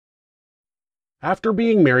After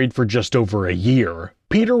being married for just over a year,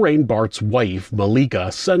 Peter Reyn-Bardt's wife,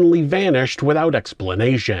 Malika, suddenly vanished without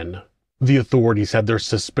explanation. The authorities had their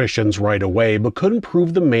suspicions right away but couldn't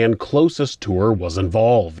prove the man closest to her was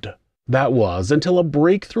involved. That was until a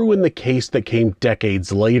breakthrough in the case that came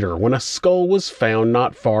decades later when a skull was found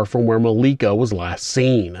not far from where Malika was last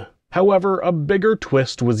seen. However, a bigger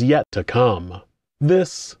twist was yet to come.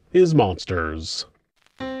 This is Monsters.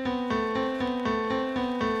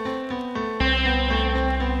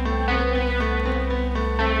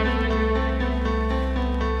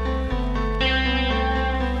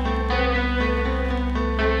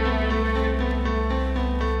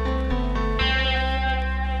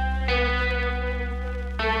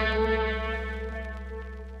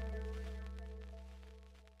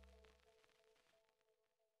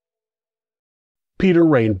 Peter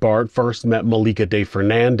Reyn-Bardt first met Malika de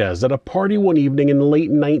Fernandez at a party one evening in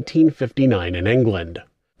late 1959 in England.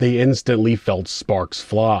 They instantly felt sparks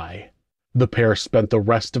fly. The pair spent the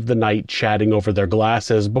rest of the night chatting over their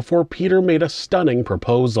glasses before Peter made a stunning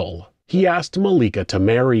proposal. He asked Malika to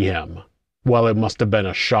marry him. While it must have been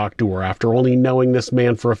a shock to her after only knowing this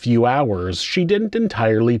man for a few hours, she didn't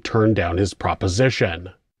entirely turn down his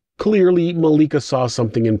proposition. Clearly, Malika saw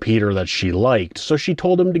something in Peter that she liked, so she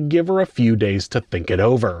told him to give her a few days to think it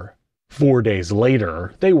over. 4 days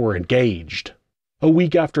later, they were engaged. A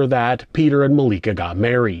week after that, Peter and Malika got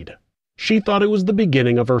married. She thought it was the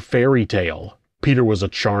beginning of her fairy tale. Peter was a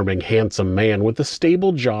charming, handsome man with a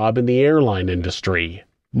stable job in the airline industry.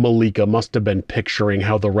 Malika must have been picturing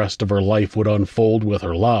how the rest of her life would unfold with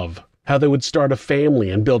her love, how they would start a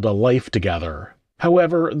family and build a life together.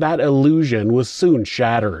 However, that illusion was soon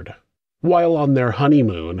shattered. While on their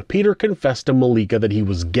honeymoon, Peter confessed to Malika that he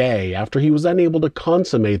was gay after he was unable to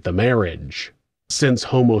consummate the marriage. Since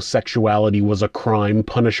homosexuality was a crime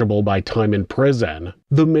punishable by time in prison,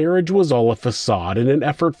 the marriage was all a facade in an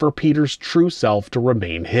effort for Peter's true self to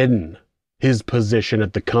remain hidden. His position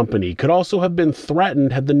at the company could also have been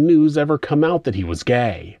threatened had the news ever come out that he was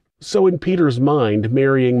gay. So in Peter's mind,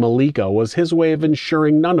 marrying Malika was his way of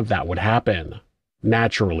ensuring none of that would happen.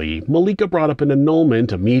 Naturally, Malika brought up an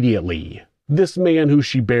annulment immediately. This man who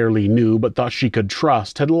she barely knew but thought she could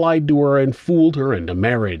trust had lied to her and fooled her into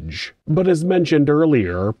marriage. But as mentioned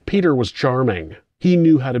earlier, Peter was charming. He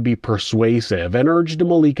knew how to be persuasive and urged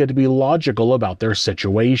Malika to be logical about their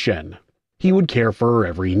situation. He would care for her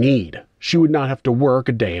every need. She would not have to work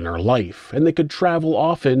a day in her life, and they could travel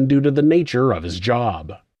often due to the nature of his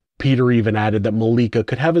job. Peter even added that Malika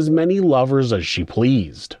could have as many lovers as she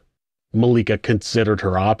pleased. Malika considered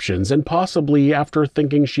her options and possibly, after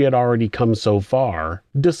thinking she had already come so far,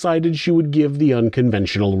 decided she would give the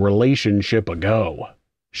unconventional relationship a go.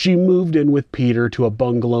 She moved in with Peter to a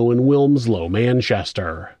bungalow in Wilmslow,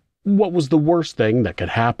 Manchester. What was the worst thing that could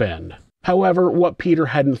happen? However, what Peter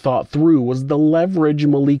hadn't thought through was the leverage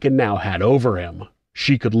Malika now had over him.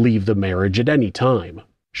 She could leave the marriage at any time.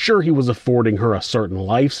 Sure, he was affording her a certain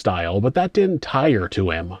lifestyle, but that didn't tie her to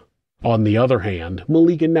him. On the other hand,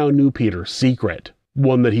 Malika now knew Peter's secret,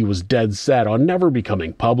 one that he was dead set on never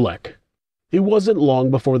becoming public. It wasn't long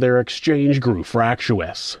before their exchange grew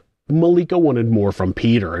fractious. Malika wanted more from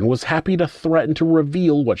Peter and was happy to threaten to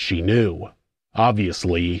reveal what she knew.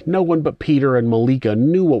 Obviously, no one but Peter and Malika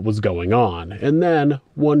knew what was going on, and then,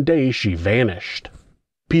 one day she vanished.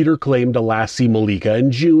 Peter claimed to last see Malika in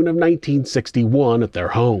June of 1961 at their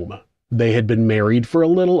home. They had been married for a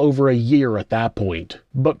little over a year at that point,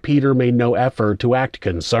 but Peter made no effort to act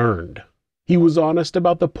concerned. He was honest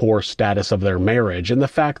about the poor status of their marriage and the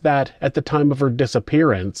fact that, at the time of her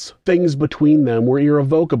disappearance, things between them were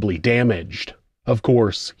irrevocably damaged. Of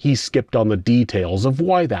course, he skipped on the details of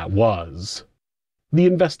why that was. The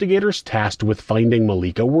investigators tasked with finding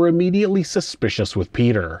Malika were immediately suspicious with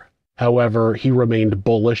Peter. However, he remained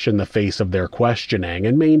bullish in the face of their questioning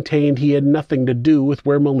and maintained he had nothing to do with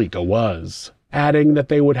where Malika was, adding that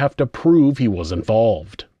they would have to prove he was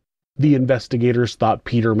involved. The investigators thought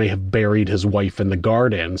Peter may have buried his wife in the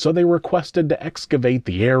garden, so they requested to excavate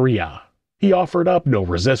the area. He offered up no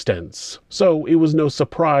resistance, so it was no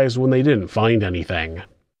surprise when they didn't find anything.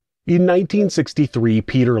 In 1963,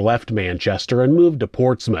 Peter left Manchester and moved to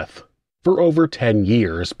Portsmouth. For over 10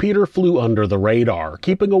 years, Peter flew under the radar,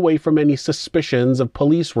 keeping away from any suspicions of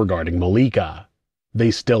police regarding Malika.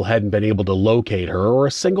 They still hadn't been able to locate her or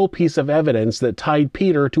a single piece of evidence that tied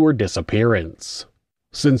Peter to her disappearance.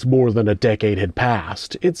 Since more than a decade had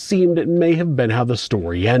passed, it seemed it may have been how the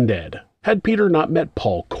story ended. Had Peter not met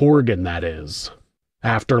Paul Corrigan, that is.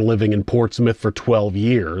 After living in Portsmouth for 12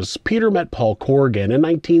 years, Peter met Paul Corrigan in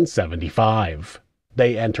 1975.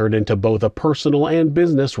 They entered into both a personal and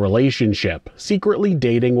business relationship, secretly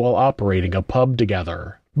dating while operating a pub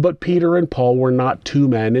together. But Peter and Paul were not two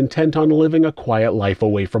men intent on living a quiet life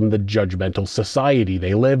away from the judgmental society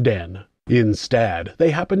they lived in. Instead,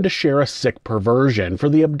 they happened to share a sick perversion for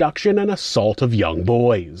the abduction and assault of young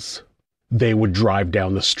boys. They would drive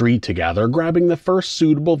down the street together, grabbing the first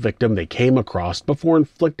suitable victim they came across before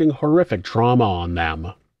inflicting horrific trauma on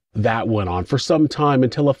them. That went on for some time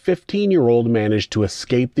until a 15-year-old managed to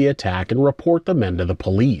escape the attack and report the men to the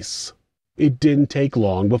police. It didn't take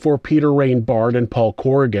long before Peter Reyn-Bardt and Paul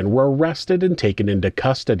Corrigan were arrested and taken into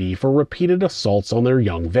custody for repeated assaults on their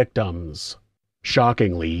young victims.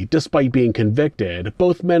 Shockingly, despite being convicted,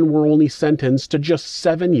 both men were only sentenced to just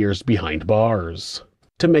 7 years behind bars.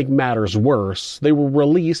 To make matters worse, they were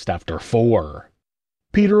released after 4.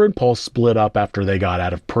 Peter and Paul split up after they got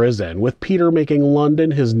out of prison, with Peter making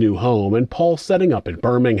London his new home and Paul setting up in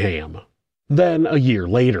Birmingham. Then, a year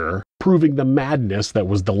later, proving the madness that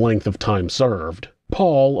was the length of time served,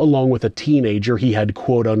 Paul, along with a teenager he had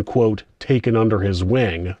quote-unquote taken under his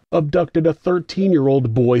wing, abducted a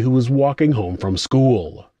 13-year-old boy who was walking home from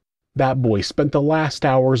school. That boy spent the last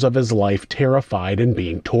hours of his life terrified and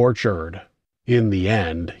being tortured. In the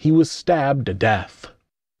end, he was stabbed to death.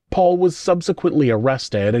 Paul was subsequently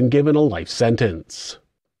arrested and given a life sentence.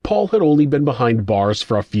 Paul had only been behind bars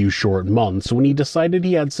for a few short months when he decided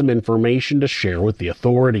he had some information to share with the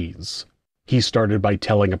authorities. He started by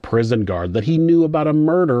telling a prison guard that he knew about a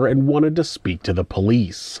murder and wanted to speak to the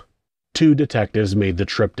police. 2 detectives made the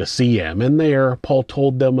trip to see him, and there, Paul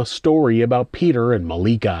told them a story about Peter and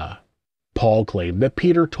Malika. Paul claimed that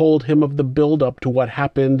Peter told him of the build-up to what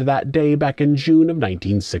happened that day back in June of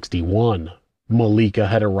 1961. Malika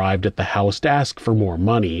had arrived at the house to ask for more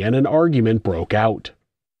money, and an argument broke out.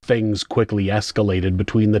 Things quickly escalated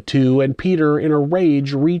between the two, and Peter, in a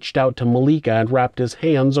rage, reached out to Malika and wrapped his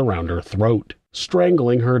hands around her throat,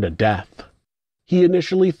 strangling her to death. He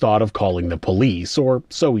initially thought of calling the police, or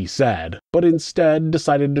so he said, but instead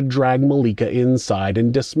decided to drag Malika inside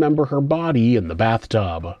and dismember her body in the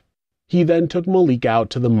bathtub. He then took Malika out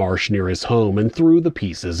to the marsh near his home and threw the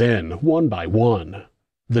pieces in, one by one.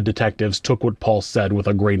 The detectives took what Paul said with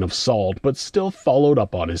a grain of salt, but still followed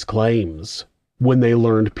up on his claims. When they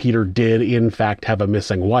learned Peter did in fact have a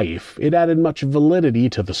missing wife, it added much validity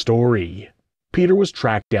to the story. Peter was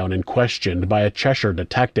tracked down and questioned by a Cheshire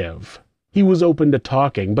detective. He was open to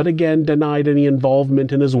talking, but again denied any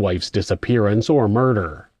involvement in his wife's disappearance or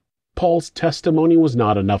murder. Paul's testimony was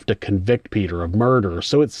not enough to convict Peter of murder,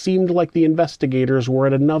 so it seemed like the investigators were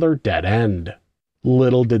at another dead end.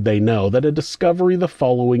 Little did they know that a discovery the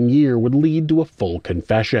following year would lead to a full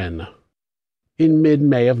confession. In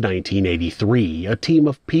mid-May of 1983, a team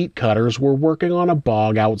of peat cutters were working on a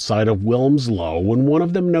bog outside of Wilmslow when one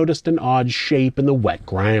of them noticed an odd shape in the wet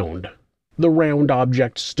ground. The round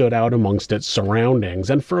object stood out amongst its surroundings,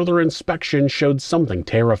 and further inspection showed something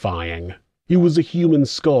terrifying. It was a human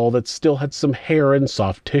skull that still had some hair and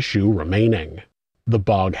soft tissue remaining. The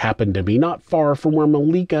bog happened to be not far from where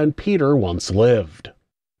Malika and Peter once lived.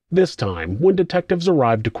 This time, when detectives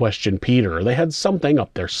arrived to question Peter, they had something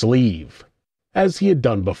up their sleeve. As he had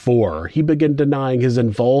done before, he began denying his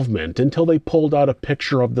involvement until they pulled out a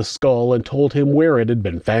picture of the skull and told him where it had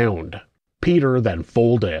been found. Peter then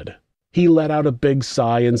folded. He let out a big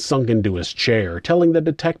sigh and sunk into his chair, telling the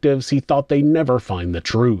detectives he thought they'd never find the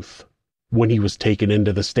truth. When he was taken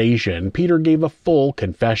into the station, Peter gave a full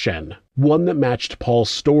confession, one that matched Paul's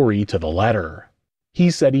story to the letter. He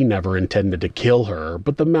said he never intended to kill her,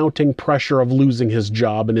 but the mounting pressure of losing his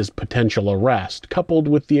job and his potential arrest, coupled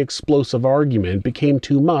with the explosive argument, became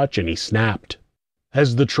too much and he snapped.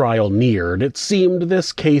 As the trial neared, it seemed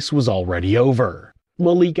this case was already over.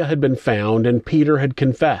 Malika had been found and Peter had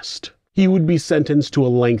confessed. He would be sentenced to a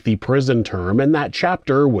lengthy prison term and that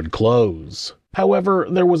chapter would close. However,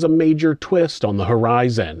 there was a major twist on the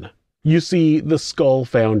horizon. You see, the skull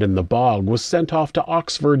found in the bog was sent off to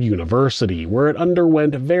Oxford University, where it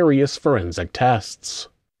underwent various forensic tests.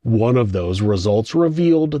 One of those results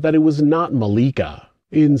revealed that it was not Malika.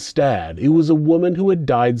 Instead, it was a woman who had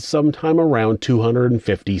died sometime around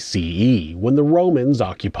 250 CE, when the Romans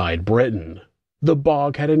occupied Britain. The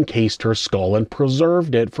bog had encased her skull and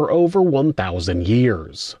preserved it for over 1,000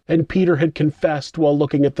 years, and Peter had confessed while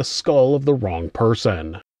looking at the skull of the wrong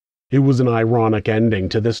person. It was an ironic ending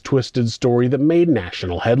to this twisted story that made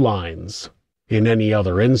national headlines. In any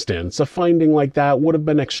other instance, a finding like that would have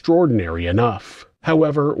been extraordinary enough.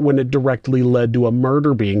 However, when it directly led to a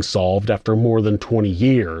murder being solved after more than 20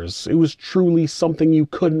 years, it was truly something you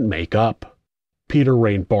couldn't make up. Peter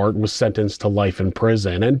Reyn-Bardt was sentenced to life in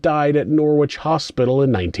prison and died at Norwich Hospital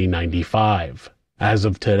in 1995. As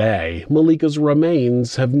of today, Malika's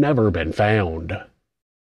remains have never been found.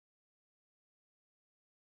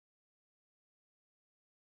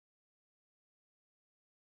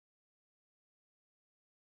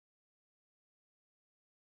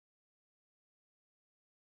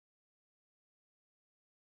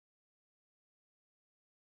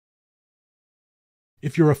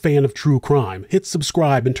 If you're a fan of true crime, hit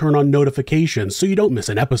subscribe and turn on notifications so you don't miss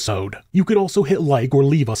an episode. You can also hit like or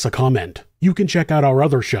leave us a comment. You can check out our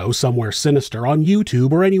other show, Somewhere Sinister, on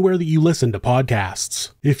YouTube or anywhere that you listen to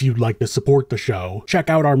podcasts. If you'd like to support the show, check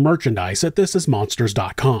out our merchandise at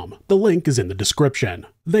thisismonsters.com. The link is in the description.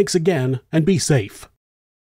 Thanks again, and be safe.